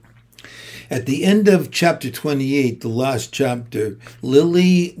At the end of chapter 28, the last chapter,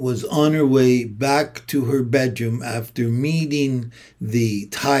 Lily was on her way back to her bedroom after meeting the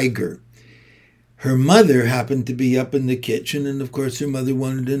tiger. Her mother happened to be up in the kitchen, and of course her mother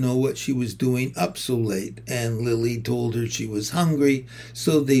wanted to know what she was doing up so late. And Lily told her she was hungry,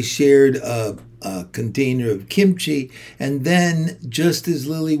 so they shared a container of kimchi. And then, just as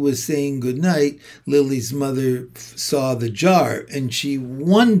Lily was saying goodnight, Lily's mother saw the jar, and she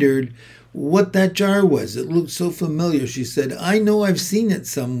wondered what that jar was. It looked so familiar. She said, I know I've seen it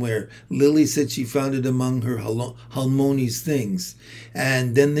somewhere. Lily said she found it among her Halmoni's things.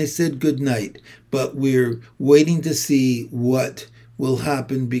 And then they said goodnight. But we're waiting to see what will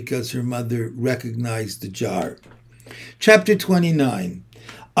happen because her mother recognized the jar. Chapter 29.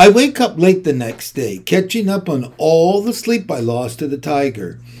 I wake up late the next day, catching up on all the sleep I lost to the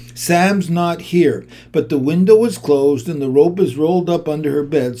tiger. Sam's not here, but the window is closed and the rope is rolled up under her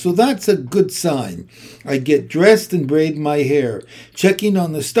bed, so that's a good sign. I get dressed and braid my hair, checking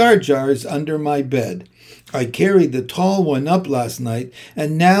on the star jars under my bed. I carried the tall one up last night,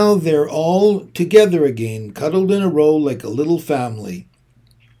 and now they're all together again, cuddled in a row like a little family.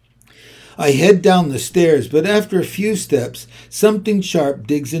 I head down the stairs, but after a few steps, something sharp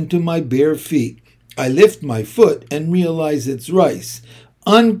digs into my bare feet. I lift my foot and realize it's rice.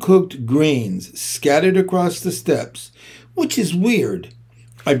 Uncooked grains scattered across the steps, which is weird.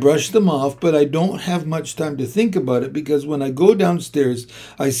 I brush them off, but I don't have much time to think about it because when I go downstairs,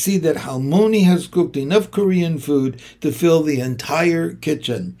 I see that Halmoni has cooked enough Korean food to fill the entire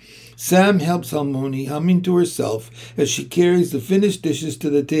kitchen. Sam helps Halmoni, humming to herself as she carries the finished dishes to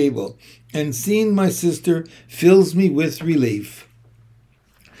the table, and seeing my sister fills me with relief.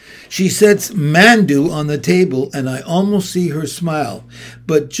 She sets mandu on the table, and I almost see her smile,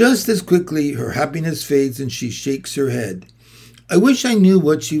 but just as quickly her happiness fades and she shakes her head. I wish I knew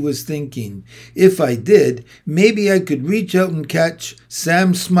what she was thinking. If I did, maybe I could reach out and catch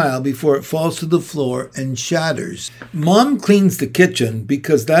Sam's smile before it falls to the floor and shatters. Mom cleans the kitchen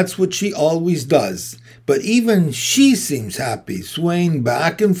because that's what she always does, but even she seems happy, swaying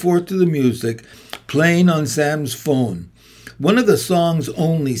back and forth to the music, playing on Sam's phone. One of the songs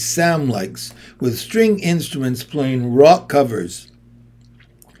only Sam likes, with string instruments playing rock covers.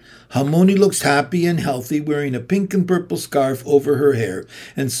 Halmoni looks happy and healthy, wearing a pink and purple scarf over her hair,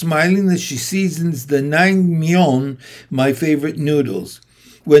 and smiling as she seasons the naengmyeon, my favorite noodles.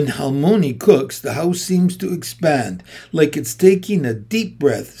 When Halmoni cooks, the house seems to expand, like it's taking a deep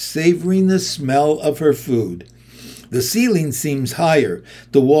breath, savoring the smell of her food. The ceiling seems higher,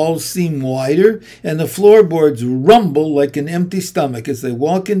 the walls seem wider, and the floorboards rumble like an empty stomach as I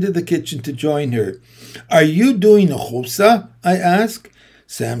walk into the kitchen to join her. Are you doing a chosa? I ask.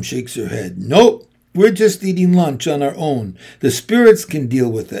 Sam shakes her head. Nope, we're just eating lunch on our own. The spirits can deal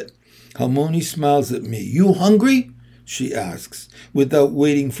with it. Halmoni smiles at me. You hungry? She asks, without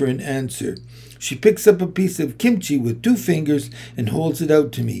waiting for an answer. She picks up a piece of kimchi with 2 fingers and holds it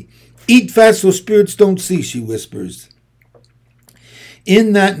out to me. Eat fast so spirits don't see, she whispers.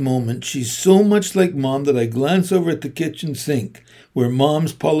 In that moment, she's so much like Mom that I glance over at the kitchen sink, where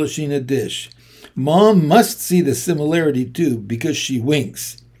Mom's polishing a dish. Mom must see the similarity too, because she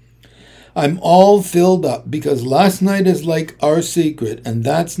winks. I'm all filled up because last night is like our secret, and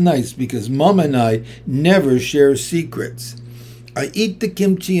that's nice because Mom and I never share secrets. I eat the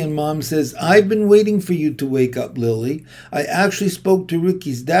kimchi and Mom says, I've been waiting for you to wake up, Lily. I actually spoke to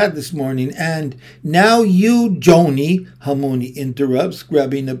Ricky's dad this morning and now you, Joni, Halmoni interrupts,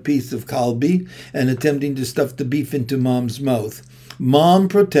 grabbing a piece of kalbi and attempting to stuff the beef into Mom's mouth. Mom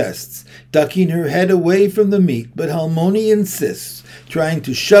protests, ducking her head away from the meat, but Halmoni insists, trying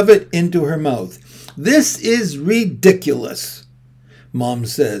to shove it into her mouth. This is ridiculous, Mom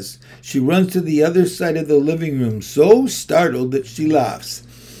says. She runs to the other side of the living room, so startled that she laughs.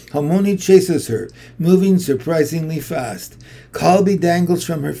 Halmoni chases her, moving surprisingly fast. Kalbi dangles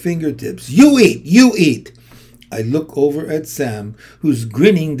from her fingertips. You eat! You eat! I look over at Sam, who's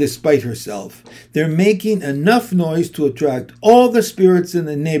grinning despite herself. They're making enough noise to attract all the spirits in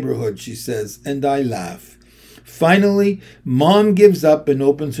the neighborhood, she says, and I laugh. Finally, Mom gives up and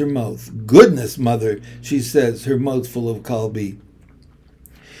opens her mouth. Goodness, Mother, she says, her mouth full of kalbi.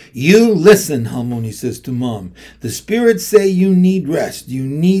 You listen, Halmoni says to Mom. The spirits say you need rest. You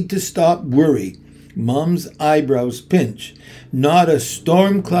need to stop worry. Mom's eyebrows pinch. Not a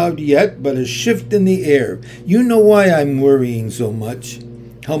storm cloud yet, but a shift in the air. You know why I'm worrying so much.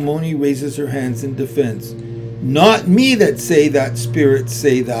 Halmoni raises her hands in defense. Not me that say that, spirits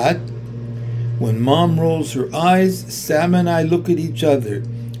say that. When Mom rolls her eyes, Sam and I look at each other.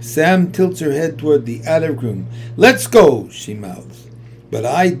 Sam tilts her head toward the attic room. Let's go, she mouths. But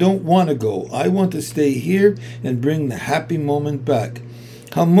I don't want to go. I want to stay here and bring the happy moment back.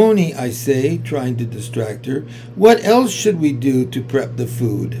 Halmoni, I say, trying to distract her, what else should we do to prep the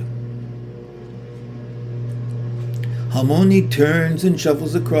food? Halmoni turns and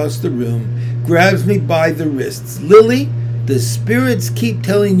shuffles across the room, grabs me by the wrists. Lily, the spirits keep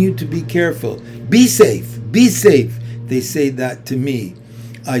telling you to be careful. Be safe, be safe. They say that to me.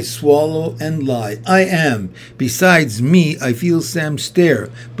 I swallow and lie. I am. Besides me, I feel Sam stare,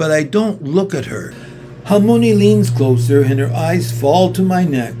 but I don't look at her. Halmoni leans closer and her eyes fall to my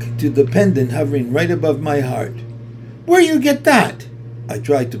neck, to the pendant hovering right above my heart. Where you get that? I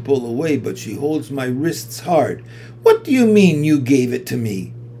try to pull away, but she holds my wrists hard. What do you mean you gave it to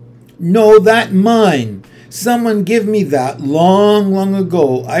me? No, that mine. Someone give me that long, long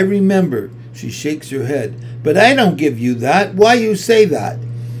ago. I remember. She shakes her head. But I don't give you that. Why you say that?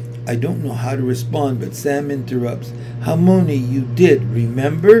 I don't know how to respond, but Sam interrupts. Halmoni, you did,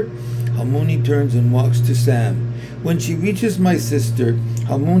 remember? Halmoni turns and walks to Sam. When she reaches my sister,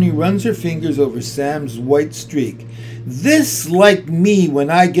 Halmoni runs her fingers over Sam's white streak. This like me when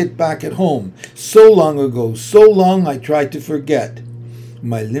I get back at home. So long ago, so long I try to forget.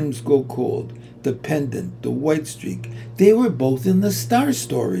 My limbs go cold. The pendant, the white streak, they were both in the star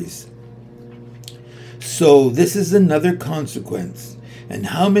stories. So this is another consequence. And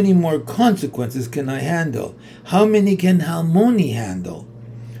how many more consequences can I handle? How many can Halmoni handle?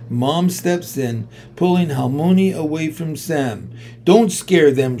 Mom steps in, pulling Halmoni away from Sam. Don't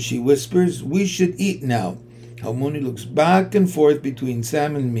scare them, she whispers. We should eat now. Halmoni looks back and forth between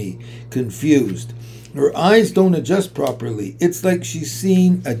Sam and me, confused. Her eyes don't adjust properly. It's like she's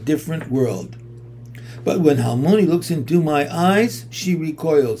seeing a different world. But when Halmoni looks into my eyes, she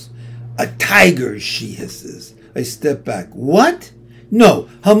recoils. A tiger, she hisses. I step back. What? No,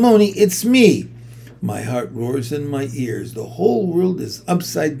 Halmoni, it's me. My heart roars in my ears. The whole world is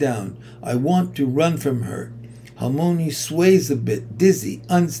upside down. I want to run from her. Halmoni sways a bit, dizzy,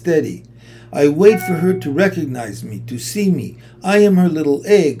 unsteady. I wait for her to recognize me, to see me. I am her little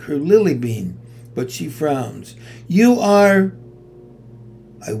egg, her lily bean. But she frowns. You are...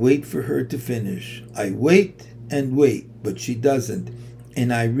 I wait for her to finish. I wait and wait, but she doesn't.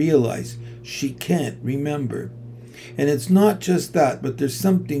 And I realize she can't remember. And it's not just that, but there's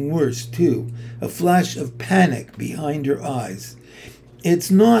something worse too. A flash of panic behind her eyes. It's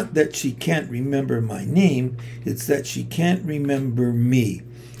not that she can't remember my name, it's that she can't remember me.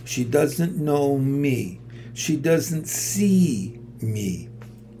 She doesn't know me. She doesn't see me.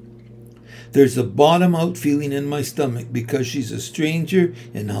 There's a bottom-out feeling in my stomach because she's a stranger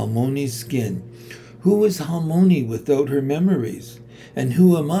in Halmoni's skin. Who is Halmoni without her memories? And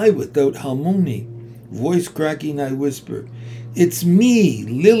who am I without Halmoni? Voice cracking, I whisper, It's me,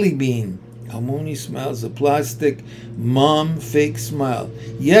 Lily Bean. Halmoni smiles a plastic, mom fake smile.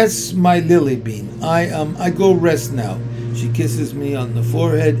 Yes, my Lily Bean. I go rest now. She kisses me on the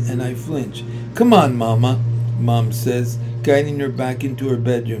forehead and I flinch. Come on, Mama, Mom says, guiding her back into her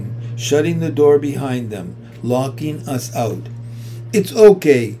bedroom, shutting the door behind them, locking us out. It's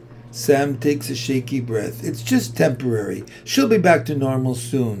okay. Sam takes a shaky breath. It's just temporary. She'll be back to normal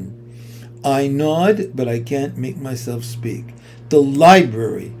soon. I nod, but I can't make myself speak. The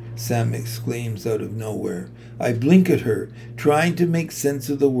library, Sam exclaims out of nowhere. I blink at her, trying to make sense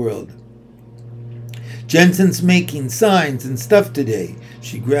of the world. Jensen's making signs and stuff today.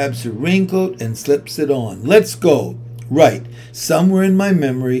 She grabs her raincoat and slips it on. Let's go. Right. Somewhere in my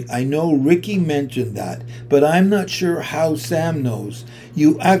memory, I know Ricky mentioned that, but I'm not sure how Sam knows.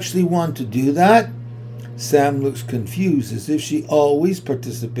 You actually want to do that? Sam looks confused, as if she always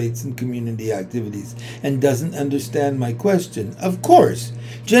participates in community activities and doesn't understand my question. Of course.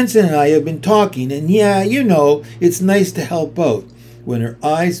 Jensen and I have been talking, and yeah, you know, it's nice to help out. When her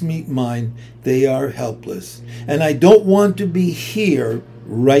eyes meet mine, they are helpless. And I don't want to be here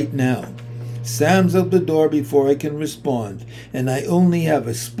right now. Sam's out the door before I can respond, and I only have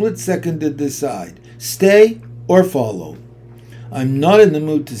a split second to decide. Stay or follow. I'm not in the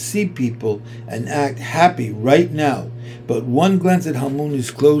mood to see people and act happy right now, but one glance at Halmoni's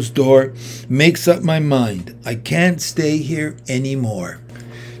closed door makes up my mind. I can't stay here anymore.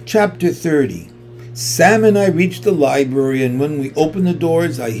 Chapter 30. Sam and I reach the library, and when we open the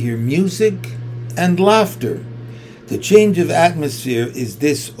doors, I hear music and laughter. The change of atmosphere is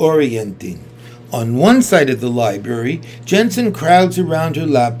disorienting. On one side of the library, Jensen crowds around her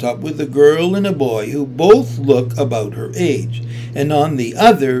laptop with a girl and a boy who both look about her age. And on the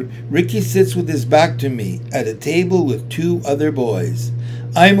other, Ricky sits with his back to me at a table with two other boys.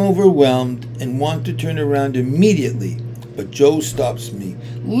 I'm overwhelmed and want to turn around immediately, but Joe stops me.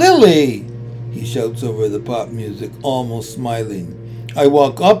 Lily! He shouts over the pop music, almost smiling. I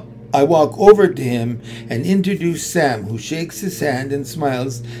walk over to him and introduce Sam, who shakes his hand and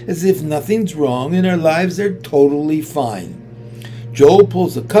smiles as if nothing's wrong and our lives are totally fine. Joe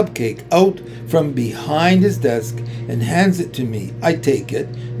pulls a cupcake out from behind his desk and hands it to me. I take it,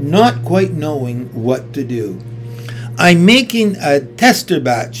 not quite knowing what to do. I'm making a tester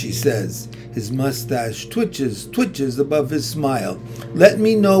batch, he says. His mustache twitches above his smile. Let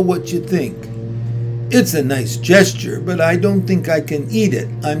me know what you think. It's a nice gesture, but I don't think I can eat it.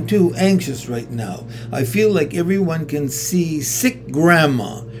 I'm too anxious right now. I feel like everyone can see sick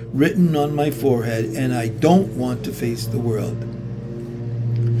grandma written on my forehead, and I don't want to face the world.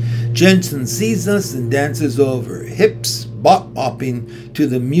 Jensen sees us and dances over, hips bop-bopping to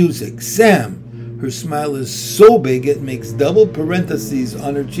the music. Sam, her smile is so big it makes double parentheses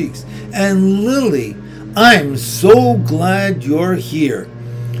on her cheeks. And Lily, I'm so glad you're here.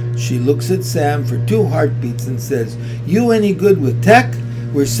 She looks at Sam for 2 heartbeats and says, You any good with tech?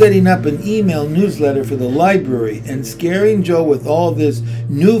 We're setting up an email newsletter for the library and scaring Joe with all this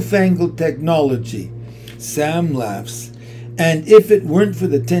newfangled technology. Sam laughs. And if it weren't for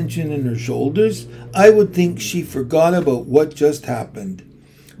the tension in her shoulders, I would think she forgot about what just happened.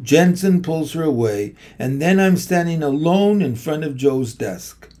 Jensen pulls her away, and then I'm standing alone in front of Joe's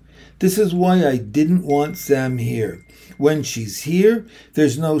desk. This is why I didn't want Sam here. When she's here,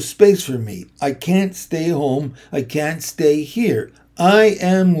 there's no space for me. I can't stay home. I can't stay here. I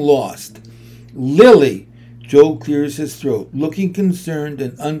am lost. Lily! Joe clears his throat, looking concerned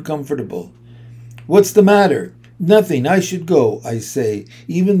and uncomfortable. What's the matter? Nothing. I should go, I say,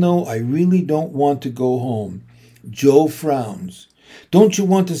 even though I really don't want to go home. Joe frowns. Don't you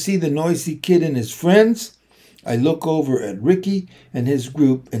want to see the noisy kid and his friends? I look over at Ricky and his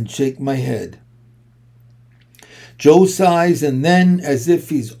group and shake my head. Joe sighs, and then, as if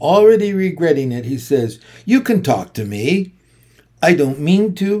he's already regretting it, he says, You can talk to me. I don't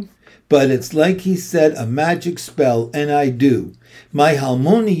mean to, but it's like he said a magic spell, and I do. My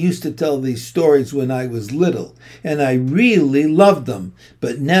Halmoni used to tell these stories when I was little, and I really loved them.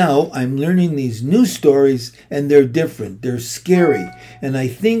 But now I'm learning these new stories, and they're different. They're scary, and I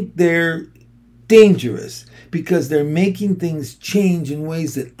think they're dangerous because they're making things change in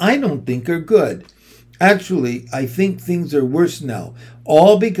ways that I don't think are good. Actually, I think things are worse now,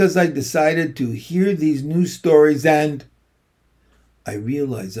 all because I decided to hear these new stories and I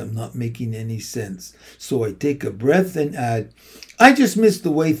realize I'm not making any sense. So I take a breath and add, I just miss the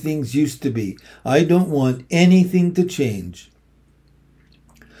way things used to be. I don't want anything to change.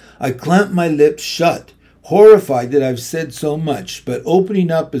 I clamp my lips shut, horrified that I've said so much, but opening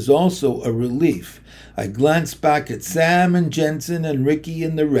up is also a relief. I glance back at Sam and Jensen and Ricky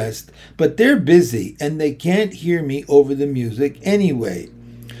and the rest, but they're busy and they can't hear me over the music anyway.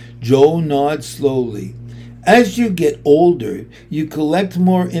 Joe nods slowly. As you get older, you collect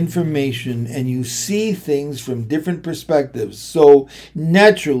more information and you see things from different perspectives, so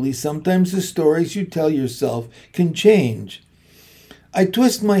naturally sometimes the stories you tell yourself can change. I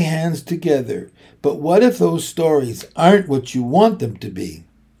twist my hands together, but what if those stories aren't what you want them to be?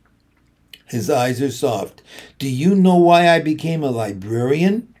 His eyes are soft. Do you know why I became a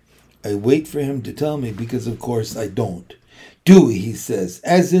librarian? I wait for him to tell me because, of course, I don't. Dewey, he says,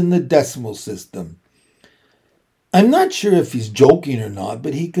 as in the decimal system. I'm not sure if he's joking or not,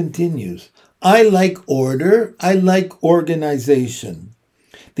 but he continues. I like order. I like organization.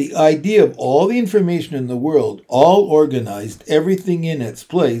 The idea of all the information in the world, all organized, everything in its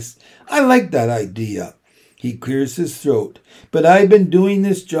place, I like that idea. He clears his throat. But I've been doing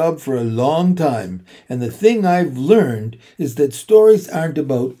this job for a long time, and the thing I've learned is that stories aren't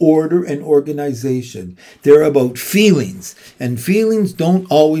about order and organization. They're about feelings, and feelings don't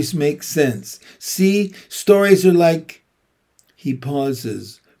always make sense. See, stories are like... He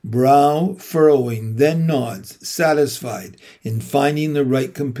pauses, brow furrowing, then nods, satisfied in finding the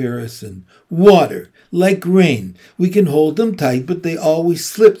right comparison. Water, like rain. We can hold them tight, but they always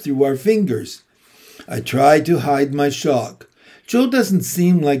slip through our fingers. I try to hide my shock. Joe doesn't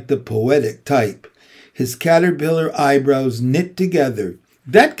seem like the poetic type. His caterpillar eyebrows knit together.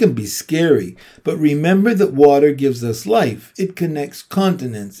 That can be scary, but remember that water gives us life. It connects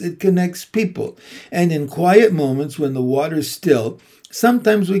continents. It connects people. And in quiet moments when the water's still,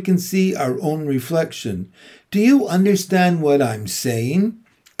 sometimes we can see our own reflection. Do you understand what I'm saying?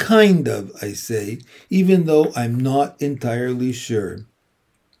 Kind of, I say, even though I'm not entirely sure.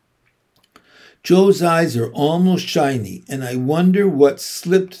 Joe's eyes are almost shiny, and I wonder what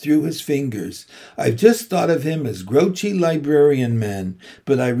slipped through his fingers. I've just thought of him as grouchy librarian man,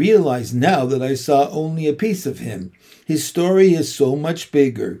 but I realize now that I saw only a piece of him. His story is so much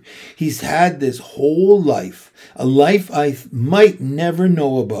bigger. He's had this whole life, a life I might never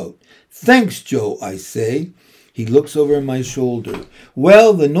know about. Thanks, Joe, I say. He looks over my shoulder.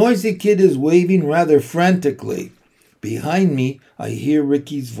 Well, the noisy kid is waving rather frantically. Behind me, I hear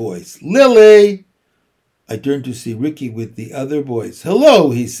Ricky's voice. Lily! I turn to see Ricky with the other boys.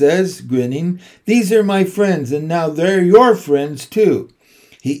 Hello, he says, grinning. These are my friends, and now they're your friends, too.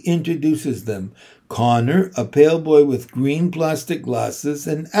 He introduces them. Connor, a pale boy with green plastic glasses,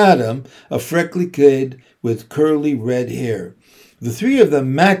 and Adam, a freckly kid with curly red hair. The three of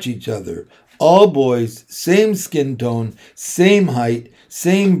them match each other. All boys, same skin tone, same height,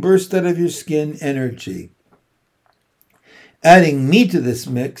 same burst out of your skin energy. Adding me to this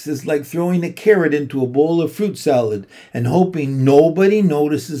mix is like throwing a carrot into a bowl of fruit salad and hoping nobody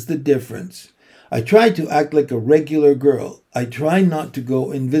notices the difference. I try to act like a regular girl. I try not to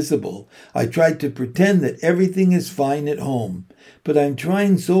go invisible. I try to pretend that everything is fine at home. But I'm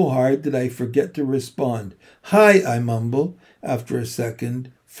trying so hard that I forget to respond. Hi, I mumble, after a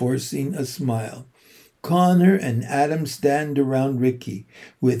second, forcing a smile. Connor and Adam stand around Ricky,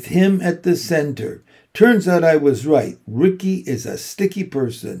 with him at the center. Turns out I was right. Ricky is a sticky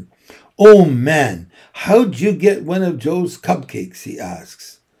person. Oh man, how'd you get one of Joe's cupcakes? He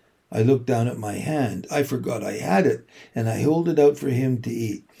asks. I look down at my hand. I forgot I had it, and I hold it out for him to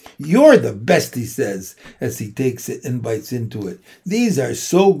eat. You're the best, he says, as he takes it and bites into it. These are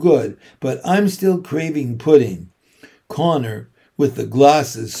so good, but I'm still craving pudding. Connor, with the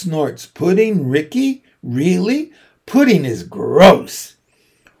glasses, snorts. Pudding, Ricky? Really? Pudding is gross.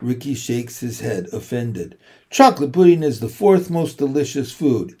 Ricky shakes his head, offended. Chocolate pudding is the fourth most delicious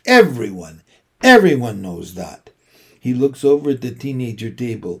food. Everyone knows that. He looks over at the teenager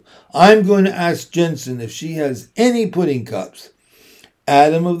table. I'm going to ask Jensen if she has any pudding cups.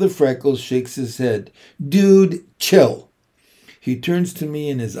 Adam of the freckles shakes his head. Dude, chill. He turns to me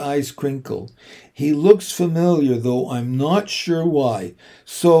and his eyes crinkle. He looks familiar, though I'm not sure why.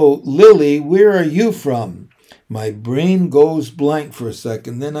 So, Lily, where are you from? My brain goes blank for a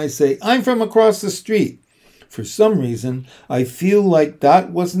second. Then I say, I'm from across the street. For some reason, I feel like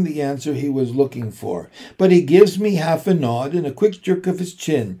that wasn't the answer he was looking for. But he gives me half a nod and a quick jerk of his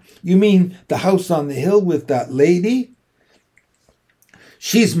chin. You mean the house on the hill with that lady?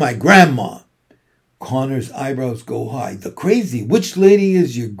 She's my grandma. Connor's eyebrows go high. The crazy, which lady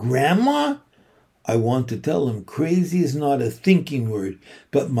is your grandma? I want to tell him crazy is not a thinking word,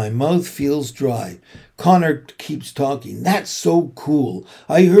 but my mouth feels dry. Connor keeps talking. That's so cool.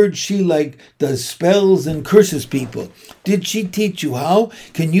 I heard she does spells and curses people. Did she teach you how?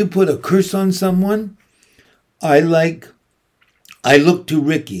 Can you put a curse on someone? I look to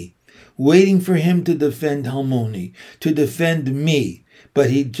Ricky, waiting for him to defend Halmoni, to defend me, but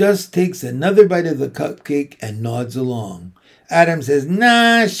he just takes another bite of the cupcake and nods along. Adam says,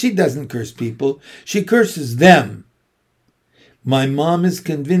 nah, she doesn't curse people. She curses them. My mom is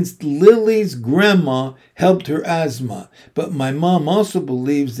convinced Lily's grandma helped her asthma, but my mom also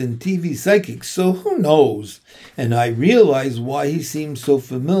believes in TV psychics, so who knows? And I realize why he seems so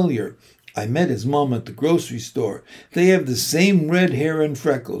familiar. I met his mom at the grocery store. They have the same red hair and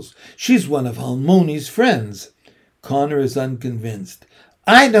freckles. She's one of Halmoni's friends. Connor is unconvinced.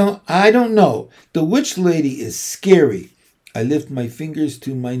 I don't know. The witch lady is scary. I lift my fingers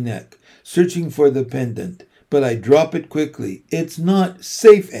to my neck, searching for the pendant, but I drop it quickly. It's not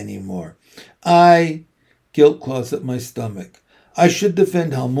safe anymore. Guilt claws at my stomach. I should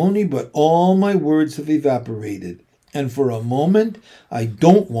defend Halmoni, but all my words have evaporated. And for a moment, I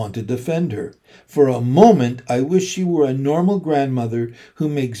don't want to defend her. For a moment, I wish she were a normal grandmother who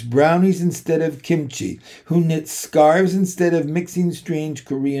makes brownies instead of kimchi, who knits scarves instead of mixing strange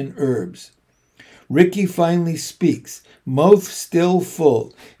Korean herbs. Ricky finally speaks, mouth still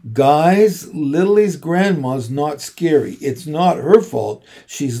full. Guys, Lily's grandma's not scary. It's not her fault.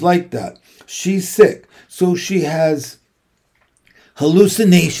 She's like that. She's sick, so she has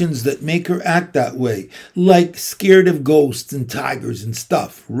hallucinations that make her act that way, like scared of ghosts and tigers and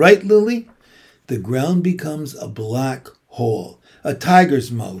stuff. Right, Lily? The ground becomes a black hole, a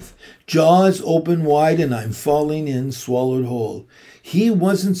tiger's mouth, jaws open wide, and I'm falling in, swallowed whole. He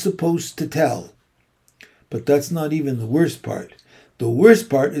wasn't supposed to tell. But that's not even the worst part. The worst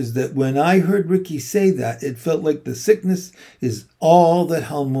part is that when I heard Ricky say that, it felt like the sickness is all that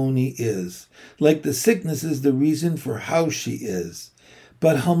Halmoni is. Like the sickness is the reason for how she is.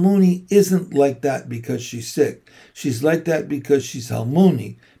 But Halmoni isn't like that because she's sick. She's like that because she's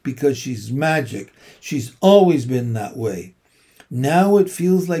Halmoni, because she's magic. She's always been that way. Now it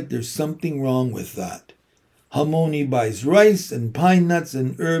feels like there's something wrong with that. Halmoni buys rice and pine nuts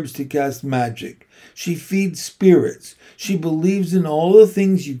and herbs to cast magic. She feeds spirits. She believes in all the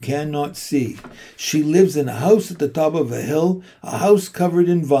things you cannot see. She lives in a house at the top of a hill, a house covered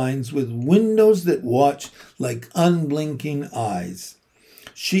in vines with windows that watch like unblinking eyes.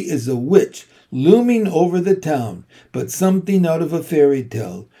 She is a witch looming over the town, but something out of a fairy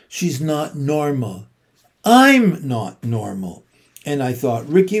tale. She's not normal. I'm not normal. And I thought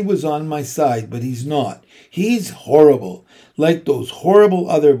Ricky was on my side, but he's not. He's horrible, like those horrible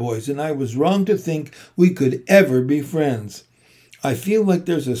other boys, and I was wrong to think we could ever be friends. I feel like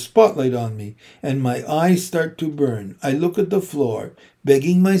there's a spotlight on me, and my eyes start to burn. I look at the floor,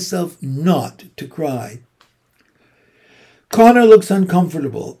 begging myself not to cry. Connor looks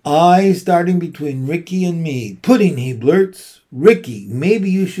uncomfortable, eyes darting between Ricky and me. Pudding, he blurts. Ricky, maybe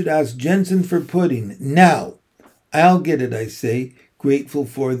you should ask Jensen for pudding, now. I'll get it, I say, grateful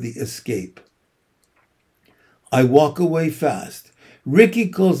for the escape. I walk away fast. Ricky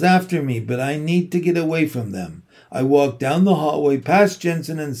calls after me, but I need to get away from them. I walk down the hallway past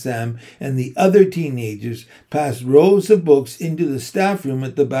Jensen and Sam and the other teenagers, past rows of books into the staff room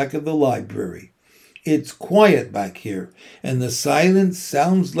at the back of the library. It's quiet back here, and the silence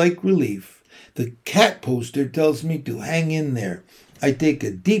sounds like relief. The cat poster tells me to hang in there. I take a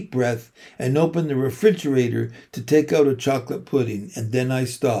deep breath and open the refrigerator to take out a chocolate pudding, and then I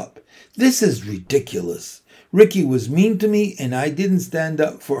stop. This is ridiculous. Ricky was mean to me, and I didn't stand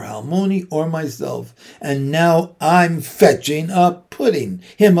up for Halmoni or myself, and now I'm fetching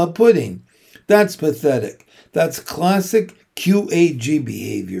him a pudding. That's pathetic. That's classic QAG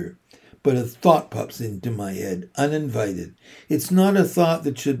behavior. But a thought pops into my head, uninvited. It's not a thought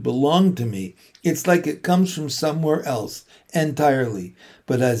that should belong to me. It's like it comes from somewhere else, entirely.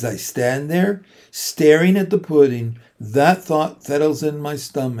 But as I stand there, staring at the pudding, that thought settles in my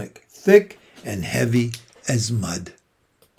stomach, thick and heavy as mud.